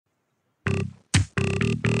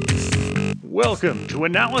Welcome to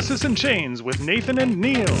Analysis in Chains with Nathan and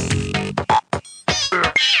Neal.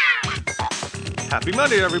 Happy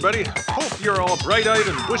Monday, everybody. Hope you're all bright-eyed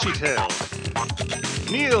and bushy-tailed.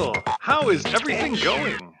 Neal, how is everything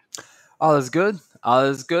going? All is good. All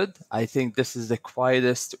is good. I think this is the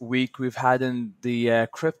quietest week we've had in the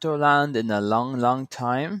crypto land in a long, long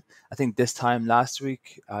time. I think this time last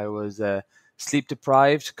week I was sleep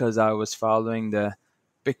deprived because I was following the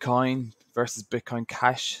Bitcoin versus Bitcoin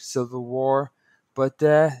Cash silver war. But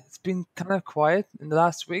it's been kind of quiet in the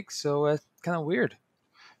last week, so kind of weird.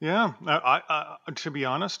 Yeah, to be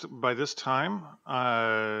honest, by this time,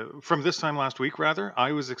 from this time last week, rather,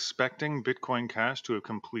 I was expecting Bitcoin Cash to have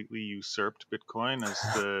completely usurped Bitcoin as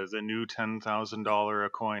the new $10,000 a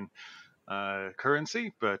coin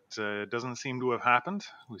currency, but it doesn't seem to have happened.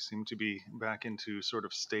 We seem to be back into sort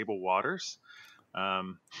of stable waters.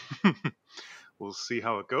 Um, we'll see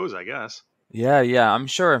how it goes, I guess. Yeah. I'm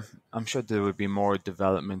sure. There would be more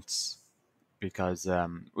developments because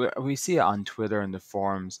we see it on Twitter and the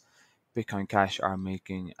forums. Bitcoin Cash are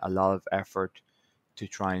making a lot of effort to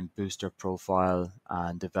try and boost their profile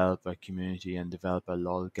and develop a community and develop a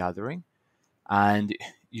loyal gathering. And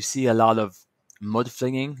you see a lot of mud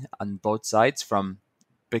flinging on both sides, from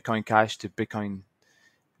Bitcoin Cash to Bitcoin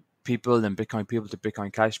people and Bitcoin people to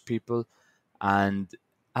Bitcoin Cash people. And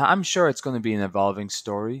I'm sure it's going to be an evolving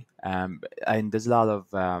story. And there's a lot of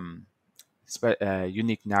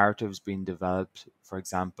unique narratives being developed. For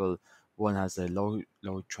example, one has a low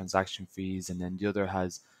transaction fees, and then the other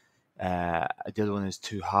one is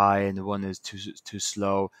too high, and the one is too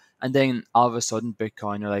slow. And then all of a sudden,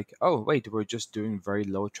 Bitcoin are like, oh wait, we're just doing very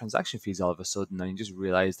low transaction fees all of a sudden, and you just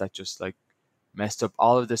realize that just like messed up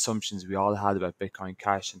all of the assumptions we all had about Bitcoin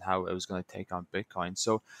Cash and how it was going to take on Bitcoin.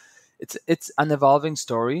 So it's an evolving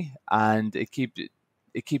story, and it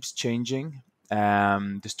keeps changing.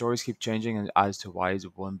 The stories keep changing as to why is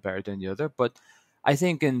one better than the other. But I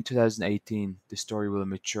think in 2018 the story will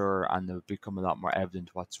mature and it will become a lot more evident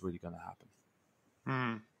what's really going to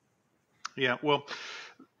happen. Yeah, well,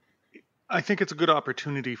 I think it's a good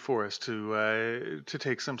opportunity for us to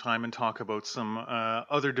take some time and talk about some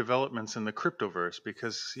other developments in the cryptoverse,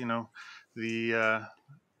 because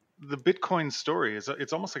the Bitcoin story is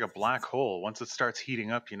it's almost like a black hole. Once it starts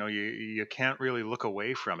heating up, you can't really look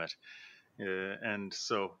away from it. And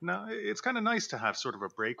so now it's kind of nice to have sort of a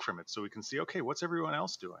break from it, so we can see, okay, what's everyone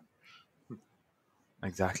else doing?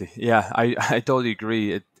 Exactly. Yeah, I totally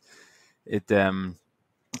agree. It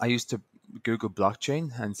I used to Google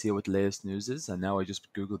blockchain and see what the latest news is, and now I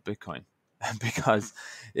just Google Bitcoin because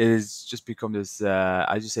it has just become this,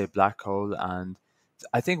 as you say, black hole. And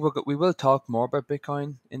I think we will talk more about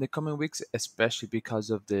Bitcoin in the coming weeks, especially because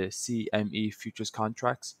of the CME futures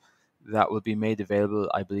contracts that will be made available,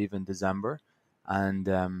 I believe, in December. And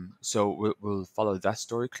so we'll follow that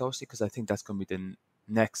story closely because I think that's going to be the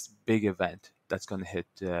next big event that's going to hit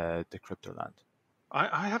the crypto land.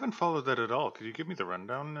 I haven't followed that at all. Could you give me the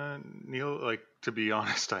rundown, Neil? Like, to be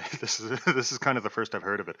honest, this is kind of the first I've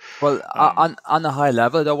heard of it. Well, Um, on a high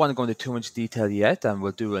level, I don't want to go into too much detail yet, and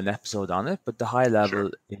we'll do an episode on it. But the high sure.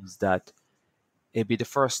 level is that it'd be the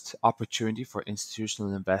first opportunity for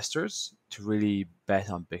institutional investors to really bet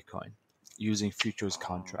on Bitcoin using futures Oh,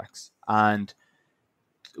 contracts. And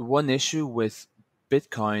one issue with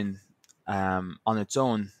Bitcoin on its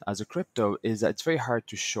own as a crypto is that it's very hard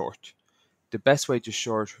to short. The best way to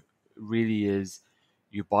short really is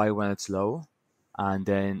you buy when it's low and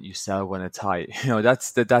then you sell when it's high.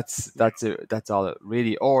 That's all it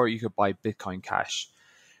really. Or you could buy Bitcoin Cash.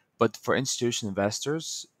 But for institutional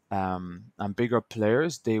investors and bigger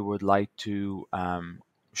players, they would like to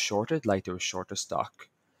short it like they would short a stock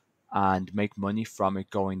and make money from it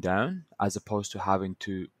going down, as opposed to having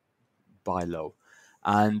to buy low.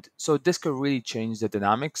 And so this could really change the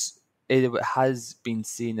dynamics. It has been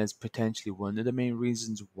seen as potentially one of the main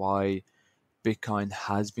reasons why Bitcoin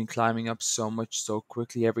has been climbing up so much so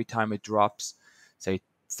quickly. Every time it drops, say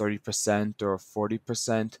 30% or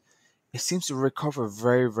 40%, it seems to recover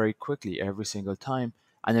very, very quickly every single time.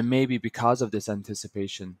 And it may be because of this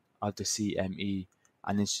anticipation of the CME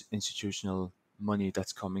and institutional money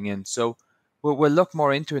that's coming in. So we'll look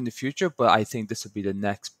more into in the future, but I think this will be the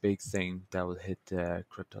next big thing that will hit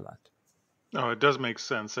crypto land. no, it does make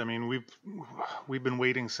sense. I mean, we've been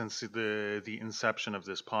waiting since the inception of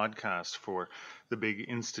this podcast for the big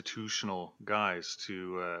institutional guys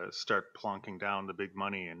to start plonking down the big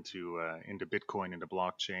money into Bitcoin, into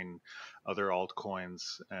blockchain, other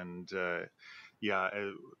altcoins, and yeah,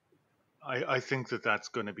 I think that that's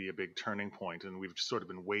going to be a big turning point, and we've sort of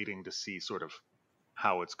been waiting to see sort of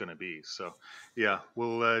how it's going to be. So, yeah,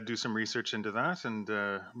 we'll do some research into that and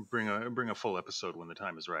bring a full episode when the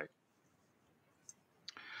time is right.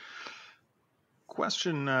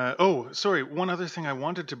 Question. Oh, sorry. One other thing I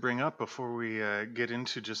wanted to bring up before we get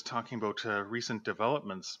into just talking about recent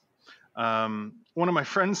developments. One of my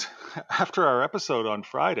friends, after our episode on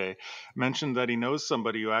Friday, mentioned that he knows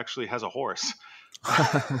somebody who actually has a horse.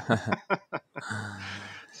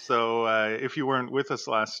 So if you weren't with us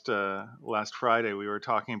last Friday, we were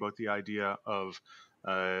talking about the idea uh,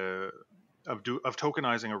 of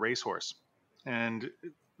tokenizing a racehorse, and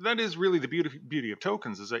that is really the beauty of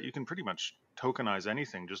tokens, is that you can pretty much tokenize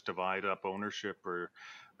anything, just divide up ownership or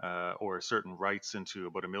certain rights into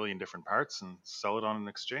about a million different parts and sell it on an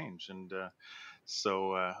exchange. And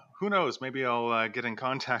so who knows? Maybe I'll get in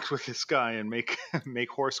contact with this guy and make make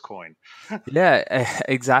HorseCoin. Yeah,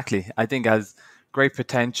 exactly. I think has great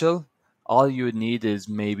potential. All you would need is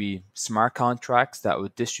maybe smart contracts that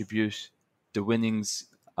would distribute the winnings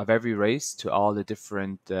of every race to all the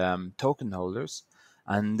different token holders,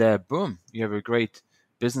 and boom, you have a great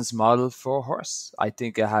business model for a horse. I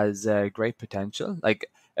think it has great potential. Like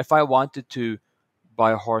if I wanted to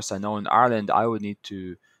buy a horse, I know in Ireland I would need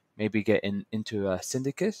to maybe get into a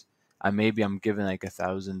syndicate, and maybe I'm given like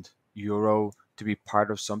 €1,000 to be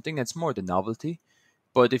part of something. It's more the novelty.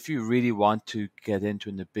 But if you really want to get into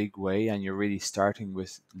it in a big way and you're really starting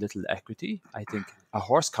with little equity, I think a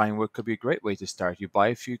horse kind of could be a great way to start. You buy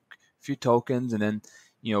a few tokens, and then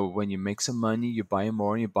when you make some money, you buy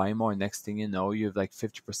more and you buy more. Next thing you know, you have like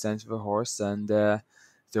 50% of a horse, and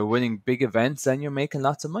they're winning big events, and you're making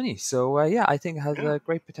lots of money. So yeah, I think it has Yeah. a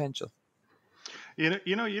great potential.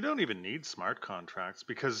 You don't even need smart contracts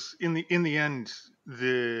because in the end,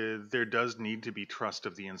 there does need to be trust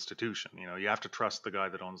of the institution. You have to trust the guy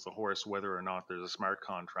that owns the horse, whether or not there's a smart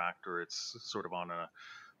contract or it's sort of on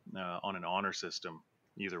an honor system.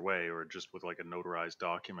 Either way, or just with like a notarized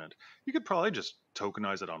document, you could probably just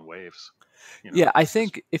tokenize it on waves. Yeah, I Just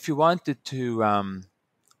think if you wanted to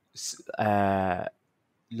s- uh,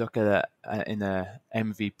 look at it in a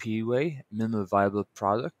MVP way, minimal viable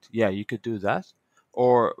product, yeah, you could do that.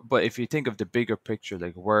 But if you think of the bigger picture,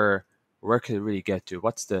 like where could it really get to?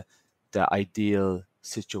 What's the ideal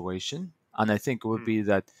situation? And I think it would hmm, be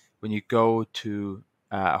that when you go to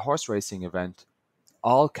a horse racing event,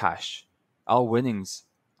 all cash, all winnings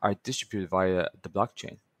are distributed via the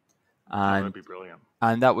blockchain, oh, that'd and be brilliant.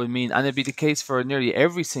 that would mean, and it'd be the case for nearly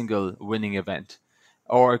every single winning event,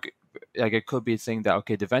 or like it could be a thing that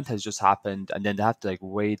okay, the event has just happened, and then they have to like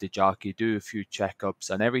weigh the jockey, do a few checkups,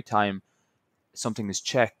 and every time something is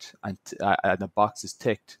checked and a box is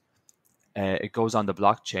ticked, it goes on the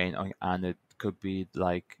blockchain, and it could be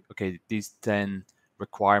like okay, these 10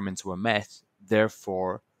 requirements were met,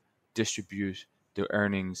 therefore distribute the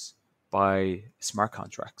earnings by smart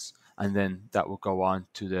contracts, and then that will go on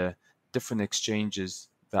to the different exchanges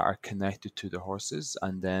that are connected to the horses,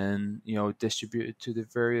 and then distribute it to the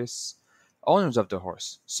various owners of the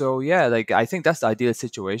horse. So yeah, like I think that's the ideal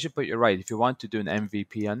situation. But you're right, if you want to do an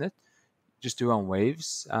MVP on it, just do it on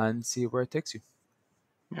waves and see where it takes you.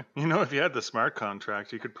 Yeah, if you had the smart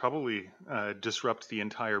contract, you could probably disrupt the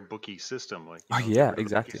entire bookie system. Like, Oh get yeah, rid of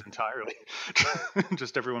the bookies exactly. entirely.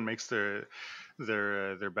 Just everyone makes their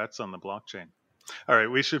bets on the blockchain. All right,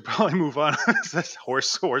 we should probably move on. That's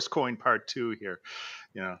horse coin part 2 here.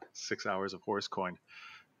 6 hours of horse coin.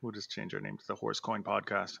 We'll just change our name to the Horse Coin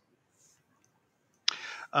Podcast.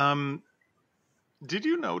 Um, did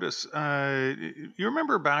you notice? You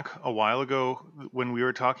remember back a while ago when we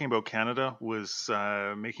were talking about Canada was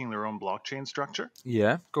making their own blockchain structure?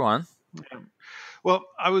 Yeah, go on. Well,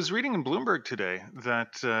 I was reading in Bloomberg today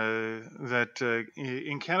that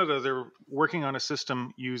in Canada they're working on a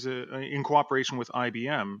system in cooperation with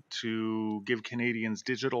IBM to give Canadians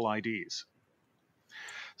digital IDs.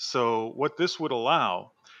 So what this would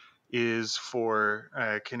allow is for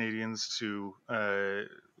Canadians to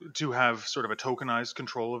have sort of a tokenized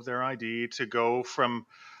control of their ID, uh, to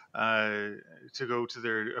go to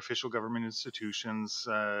their official government institutions,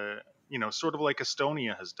 sort of like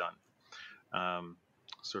Estonia has done, um,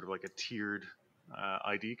 sort of like a tiered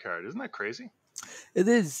ID card. Isn't that crazy? It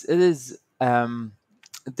is. It is.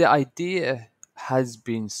 The idea has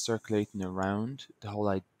been circulating around the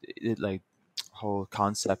like whole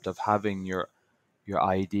concept of having your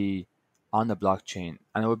ID on the blockchain,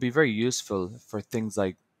 and it would be very useful for things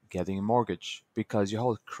like getting a mortgage because your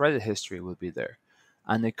whole credit history will be there,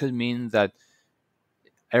 and it could mean that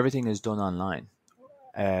everything is done online.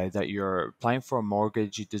 That you're applying for a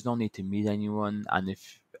mortgage, there's no need to meet anyone,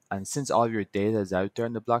 and since all of your data is out there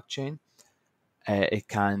in the blockchain, it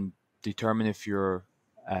can determine if you're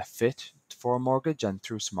fit for a mortgage, and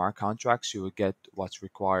through smart contracts you will get what's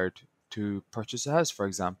required to purchase a house, for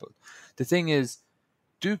example. The thing is,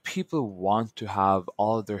 do people want to have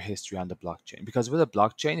all of their history on the blockchain? Because with a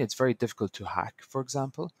blockchain, it's very difficult to hack, for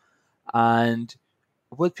example. And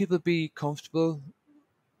would people be comfortable,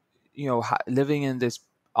 living in this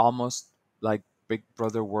almost like Big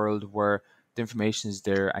Brother world where the information is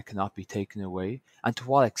there and cannot be taken away? And to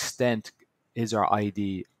what extent is our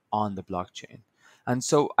ID on the blockchain? And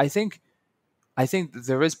so I think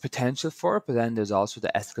there is potential for it, but then there's also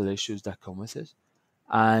the ethical issues that come with it.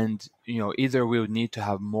 And either we would need to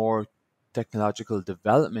have more technological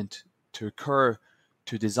development to occur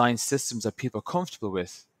to design systems that people are comfortable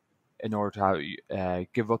with in order to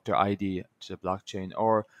give up their ID to the blockchain,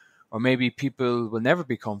 or maybe people will never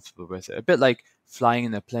be comfortable with it. A bit like flying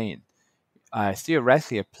in a plane.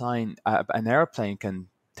 Theoretically, an airplane can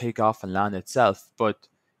take off and land itself, but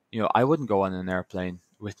I wouldn't go on an airplane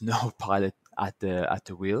with no pilot at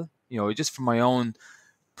the wheel. Just for my own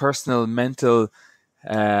personal mental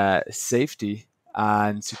safety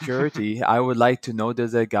and security, I would like to know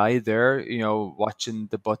there's a guy there, watching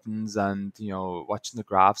the buttons and watching the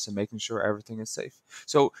graphs and making sure everything is safe.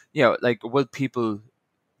 So, like, will people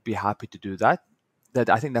be happy to do that? That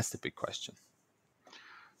I think that's the big question.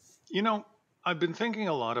 You know, I've been thinking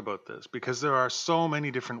a lot about this because there are so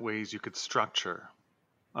many different ways you could structure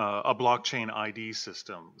a blockchain ID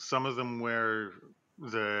system. Some of them where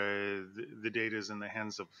the data is in the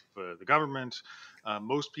hands of the government.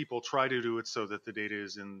 Most people try to do it so that the data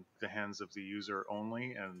is in the hands of the user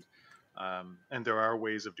only, and there are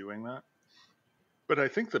ways of doing that. But I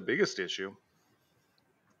think the biggest issue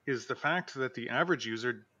is the fact that the average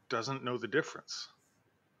user doesn't know the difference,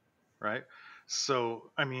 right?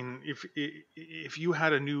 So, I mean, if you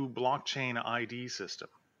had a new blockchain ID system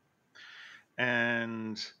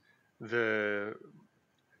and the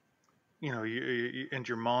and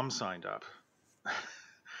your mom signed up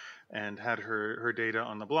and had her data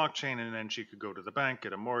on the blockchain, and then she could go to the bank,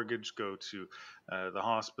 get a mortgage, go to the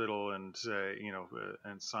hospital, and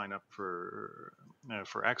and sign up for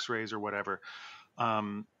X-rays or whatever.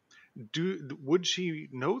 Um, would she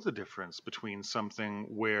know the difference between something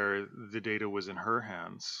where the data was in her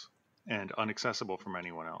hands and inaccessible from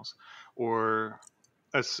anyone else, or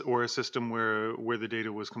or a system where the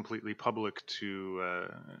data was completely public to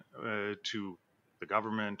the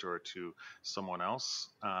government or to someone else?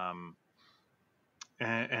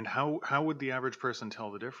 And how would the average person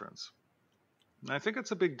tell the difference? And I think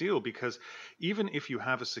it's a big deal because even if you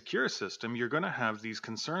have a secure system, you're going to have these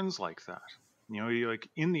concerns like that. Like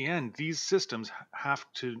in the end, these systems have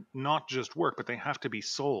to not just work, but they have to be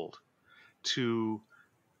sold to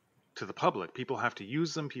the public. People have to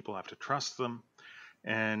use them. People have to trust them.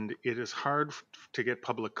 And it is hard to get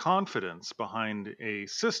public confidence behind a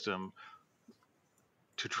system,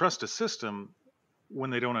 to trust a system when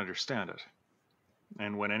they don't understand it.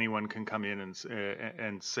 And when anyone can come in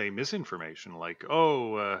and say misinformation like,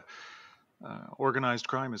 "Oh, organized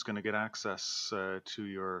crime is going to get access to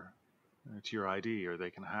your ID, or they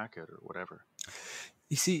can hack it, or whatever."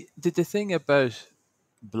 You see, the thing about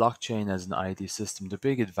blockchain as an ID system, the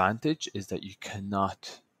big advantage is that you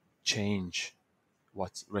cannot change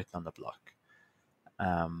what's written on the block.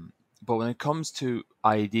 But when it comes to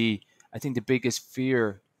ID, I think the biggest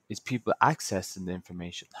fear is people accessing the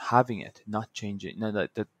information, having it, not changing. No,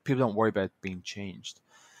 that people don't worry about it being changed.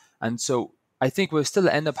 And so I think we'll still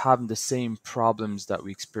end up having the same problems that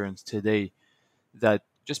we experience today. That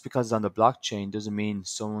just because it's on the blockchain doesn't mean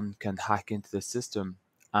someone can hack into the system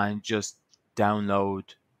and just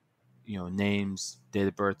download, names, date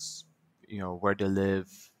of births, where they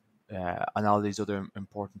live, and all these other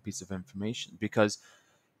important pieces of information. Because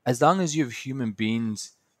as long as you have human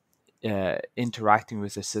beings interacting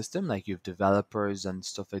with the system, like you have developers and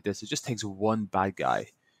stuff like this, it just takes one bad guy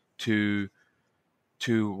to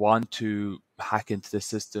want to hack into the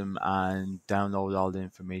system and download all the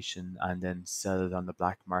information and then sell it on the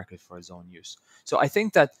black market for his own use. So I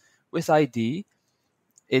think that with ID,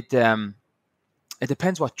 it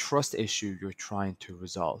depends what trust issue you're trying to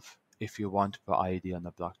resolve if you want to put ID on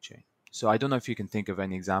the blockchain. So I don't know if you can think of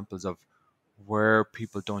any examples of where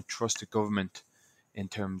people don't trust the government in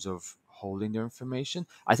terms of holding their information.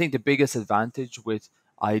 I think the biggest advantage with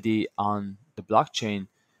ID on the blockchain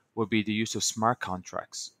would be the use of smart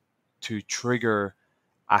contracts to trigger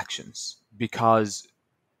actions because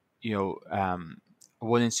one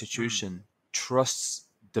Mm. institution trusts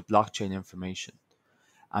the blockchain information,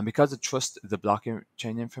 and because it trusts the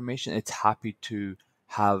blockchain information, it's happy to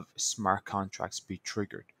have smart contracts be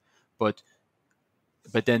triggered. But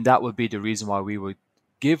then that would be the reason why we would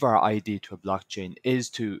give our ID to a blockchain is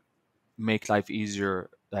to make life easier,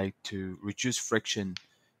 like to reduce friction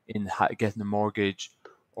in getting a mortgage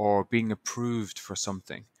or being approved for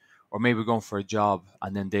something, or maybe going for a job,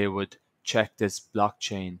 and then they would check this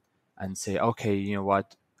blockchain and say, okay, you know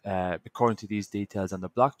what, according to these details on the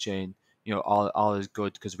blockchain, all is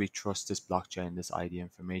good because we trust this blockchain, this ID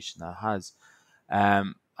information that it has.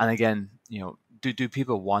 And again, do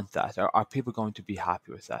people want that? Are people going to be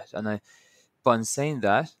happy with that? But in saying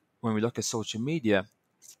that, when we look at social media,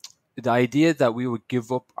 the idea that we would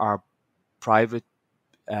give up our private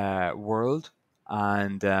world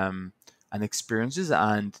and experiences,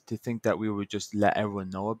 and to think that we would just let everyone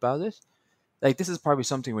know about it, like this is probably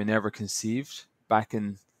something we never conceived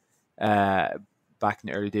uh, back in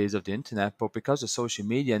the early days of the internet. But because of social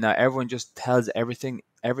media now, everyone just tells everything.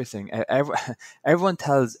 Everyone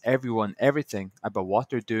tells everyone everything about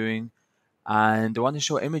what they're doing, and they want to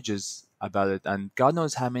show images about it. And God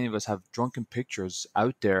knows how many of us have drunken pictures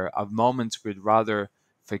out there of moments we'd rather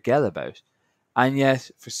forget about. And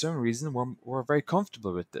yet, for some reason, we're very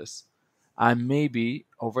comfortable with this. And maybe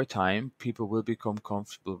over time, people will become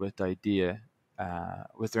comfortable with the idea,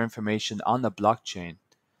 with their information on the blockchain,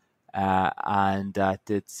 and that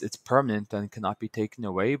it's permanent and cannot be taken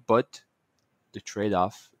away. But the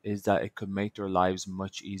trade-off is that it could make their lives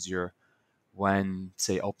much easier when,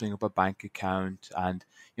 say, opening up a bank account. And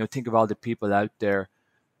think of all the people out there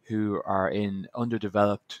who are in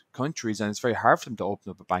underdeveloped countries, and it's very hard for them to open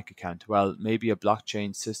up a bank account. Well, maybe a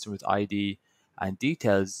blockchain system with ID and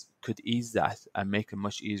details could ease that and make it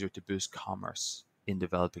much easier to boost commerce in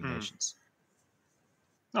developing Hmm. nations.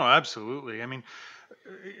 No, absolutely. I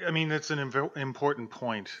mean, it's an important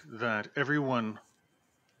point that everyone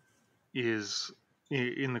is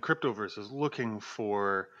in the cryptoverse is looking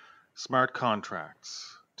for smart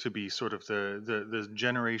contracts to be sort of the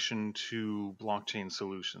generation two blockchain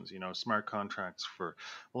solutions. Smart contracts for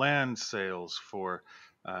land sales,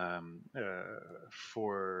 um, uh,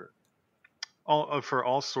 for for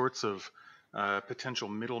all sorts of potential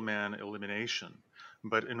middleman elimination.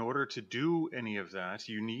 But in order to do any of that,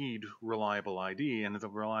 you need reliable ID, and the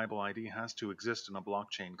reliable ID has to exist in a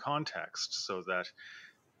blockchain context so that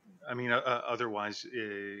otherwise,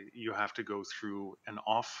 you have to go through an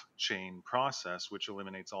off-chain process, which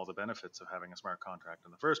eliminates all the benefits of having a smart contract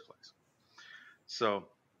in the first place. So,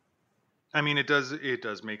 it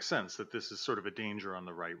does make sense that this is sort of a danger on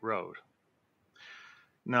the right road.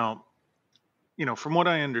 Now, from what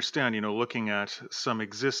I understand, looking at some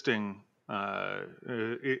existing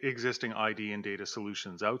ID and data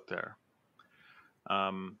solutions out there,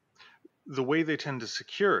 um, the way they tend to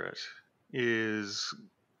secure it is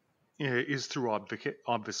is through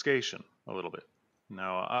obfuscation a little bit.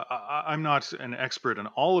 Now, I'm not an expert in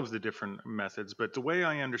all of the different methods, but the way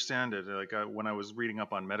I understand it, like when I was reading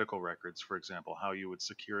up on medical records, for example, how you would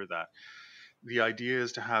secure that, the idea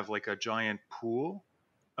is to have like a giant pool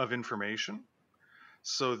of information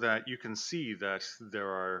so that you can see that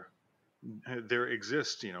there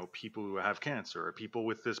exist, people who have cancer or people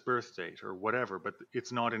with this birth date or whatever, but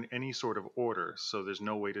it's not in any sort of order. So there's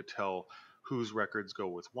no way to tell whose records go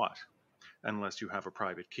with what unless you have a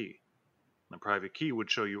private key. The private key would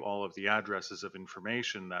show you all of the addresses of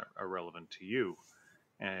information that are relevant to you.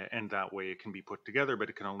 And that way it can be put together, but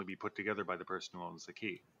it can only be put together by the person who owns the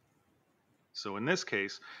key. So in this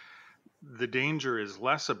case, the danger is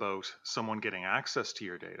less about someone getting access to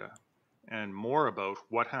your data and more about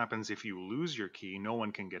what happens if you lose your key. No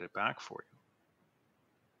one can get it back for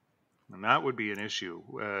you. And that would be an issue,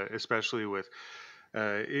 especially with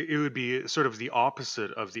it would be sort of the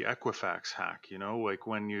opposite of the Equifax hack. Like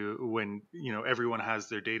when everyone has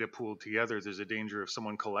their data pooled together, there's a danger of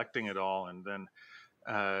someone collecting it all and then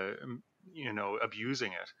uh,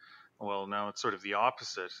 abusing it. Well, now it's sort of the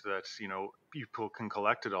opposite, that people can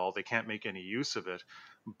collect it all, they can't make any use of it,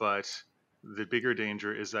 but the bigger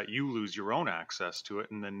danger is that you lose your own access to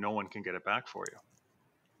it and then no one can get it back for you.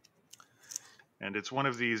 And it's one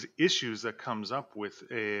of these issues that comes up with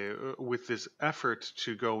this effort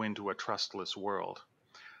to go into a trustless world,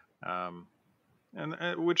 um,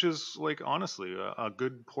 and which is, like, honestly a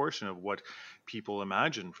good portion of what people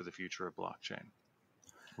imagine for the future of blockchain.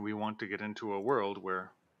 We want to get into a world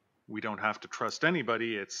where we don't have to trust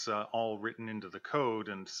anybody. It's all written into the code,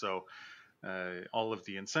 and so all of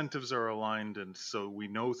the incentives are aligned, and so we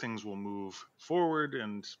know things will move forward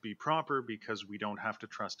and be proper because we don't have to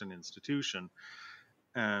trust an institution.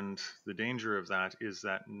 And the danger of that is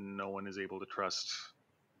that no one is able to trust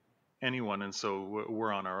anyone, and so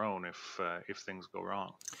we're on our own if things go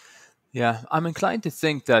wrong. Yeah, I'm inclined to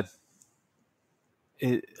think that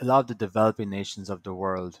a lot of the developing nations of the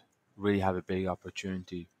world really have a big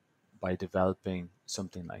opportunity by developing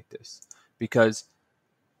something like this. Because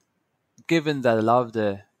given that a lot of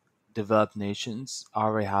the developed nations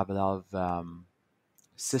already have a lot of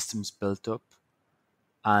systems built up,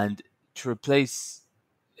 and to replace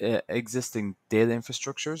existing data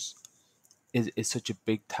infrastructures is such a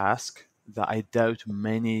big task that I doubt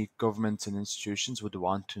many governments and institutions would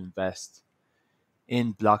want to invest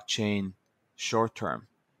in blockchain short term,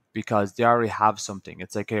 because they already have something.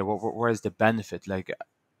 It's like, hey, where's the benefit? Like,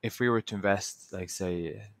 if we were to invest, like,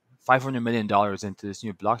 say, $500 million into this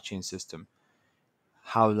new blockchain system,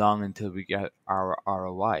 how long until we get our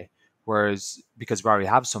ROI? Whereas, because we already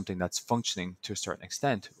have something that's functioning to a certain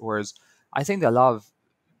extent. Whereas, I think that a lot of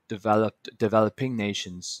developing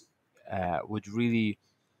nations would really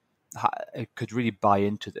could really buy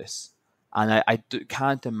into this, and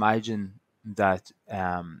can't imagine that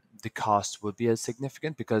the cost would be as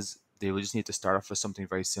significant, because they will just need to start off with something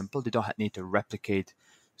very simple. They don't need to replicate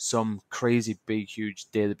some crazy big huge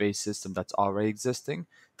database system that's already existing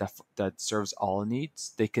that serves all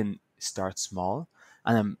needs. They can start small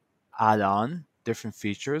and then add on different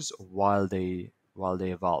features while they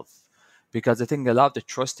evolve, because I think a lot of the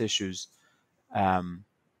trust issues um,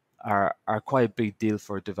 are quite a big deal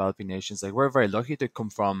for developing nations. Like, we're very lucky to come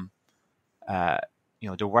from uh,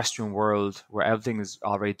 the Western world, where everything is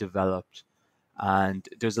already developed, and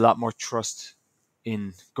there's a lot more trust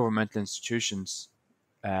in governmental institutions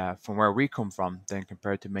from where we come from than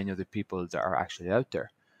compared to many of the people that are actually out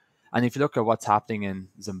there. And if you look at what's happening in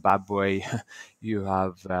Zimbabwe, you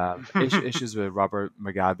have issues with Robert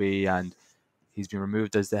Mugabe, and he's been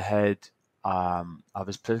removed as the head of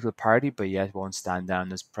his political party, but yet won't stand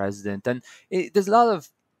down as president. And there's a lot of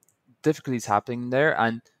difficulties happening there,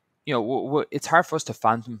 and it's hard for us to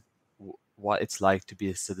fathom what it's like to be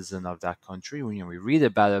a citizen of that country. When we read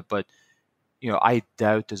about it, but I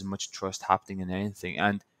doubt there's much trust happening in anything.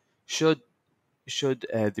 And should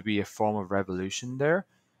there be a form of revolution there,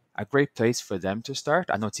 a great place for them to start,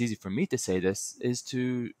 I know it's easy for me to say this, is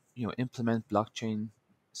to implement blockchain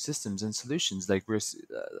systems and solutions. Like,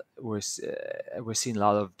 we're seeing a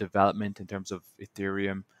lot of development in terms of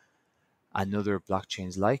Ethereum and other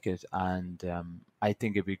blockchains like it, and I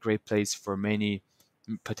think it'd be a great place for many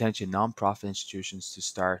potentially non-profit institutions to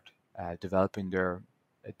start developing their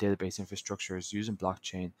database infrastructures using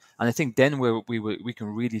blockchain. And I think then we can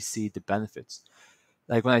really see the benefits.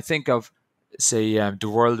 Like, when I think of, say, the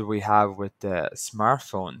world we have with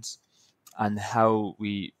smartphones, and how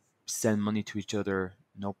we send money to each other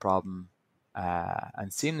no problem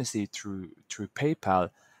and seamlessly through PayPal.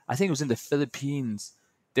 I think it was in the Philippines,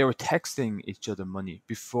 they were texting each other money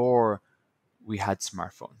before we had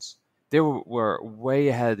smartphones. They were way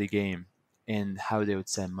ahead of the game in how they would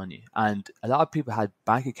send money, and a lot of people had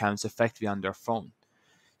bank accounts effectively on their phone.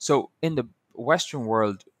 So in the Western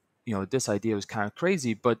world, this idea was kind of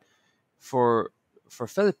crazy, but for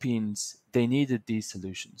Philippines, they needed these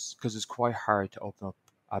solutions because it's quite hard to open up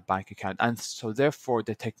a bank account, and so therefore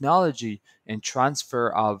the technology and transfer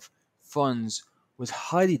of funds was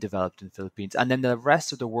highly developed in the Philippines, and then the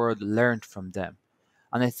rest of the world learned from them.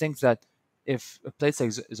 And I think that if a place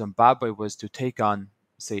like Zimbabwe was to take on,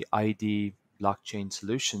 say, ID blockchain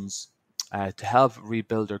solutions to help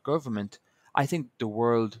rebuild their government, I think the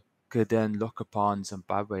world could then look upon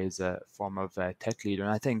Zimbabwe as a form of tech leader.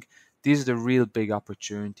 And I think these are the real big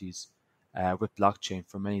opportunities with blockchain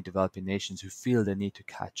for many developing nations who feel they need to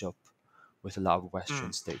catch up with a lot of Western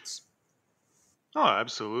Mm. states. Oh,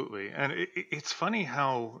 absolutely. And it's funny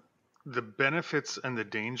how the benefits and the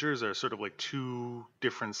dangers are sort of like two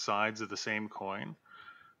different sides of the same coin,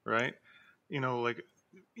 right? Like,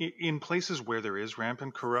 in places where there is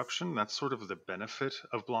rampant corruption, that's sort of the benefit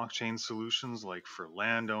of blockchain solutions, like for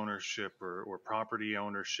land ownership or property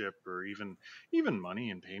ownership, or even money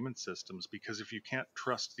and payment systems. Because if you can't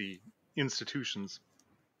trust the institutions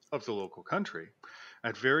of the local country,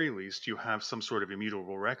 at very least you have some sort of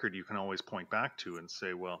immutable record you can always point back to and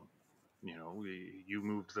say, well, you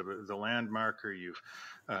moved the land marker, you've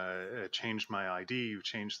changed my ID, you've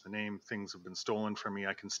changed the name, things have been stolen from me.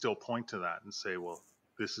 I can still point to that and say, well,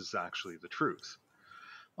 this is actually the truth.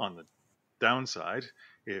 On the downside,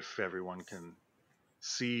 if everyone can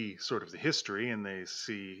see sort of the history, and they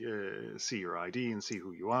see your ID and see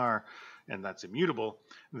who you are, and that's immutable,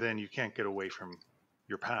 then you can't get away from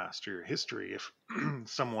your past or your history if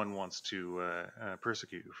someone wants to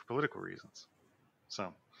persecute you for political reasons.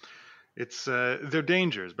 So it's they're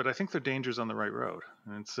dangers, but I think they're dangers on the right road.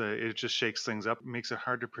 And it just shakes things up, makes it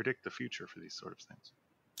hard to predict the future for these sort of things.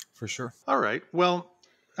 For sure. All right. Well,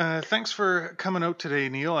 thanks for coming out today,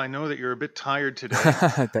 Neal. I know that you're a bit tired today.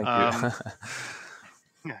 Thank you. Um,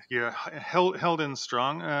 Yeah, held in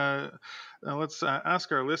strong. Let's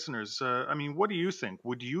ask our listeners. I mean, what do you think?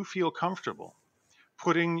 Would you feel comfortable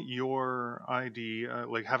putting your ID,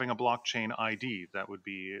 like having a blockchain ID that would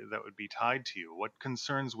be tied to you? What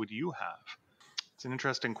concerns would you have? It's an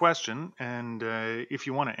interesting question, and if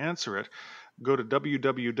you want to answer it, go to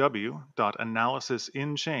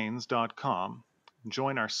www.analysisinchains.com,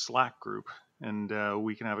 join our Slack group, and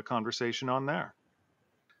we can have a conversation on there.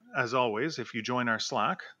 As always, if you join our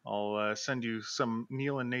Slack, I'll send you some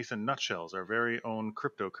Neal and Nathan nutshells, our very own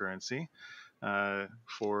cryptocurrency,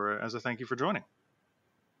 for as a thank you for joining.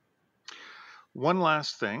 One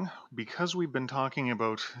last thing, because we've been talking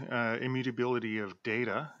about immutability of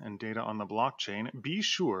data and data on the blockchain, be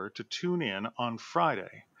sure to tune in on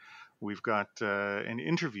Friday. We've got an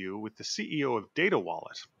interview with the CEO of Data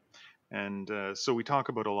Wallet. And so we talk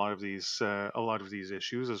about a lot of these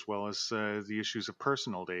issues, as well as the issues of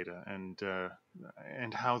personal data and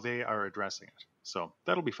how they are addressing it. So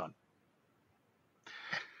that'll be fun.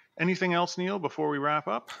 Anything else, Neal, before we wrap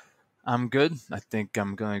up? I'm good. I think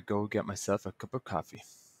I'm gonna go get myself a cup of coffee.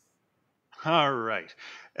 All right.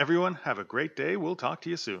 Everyone, have a great day. We'll talk to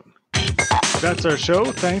you soon. That's our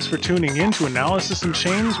show. Thanks for tuning in to Analysis in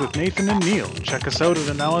Chains with Nathan and Neal. Check us out at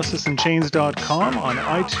analysisinchains.com, on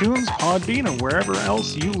iTunes, Podbean, and wherever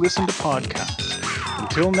else you listen to podcasts.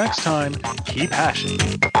 Until next time, keep hashing.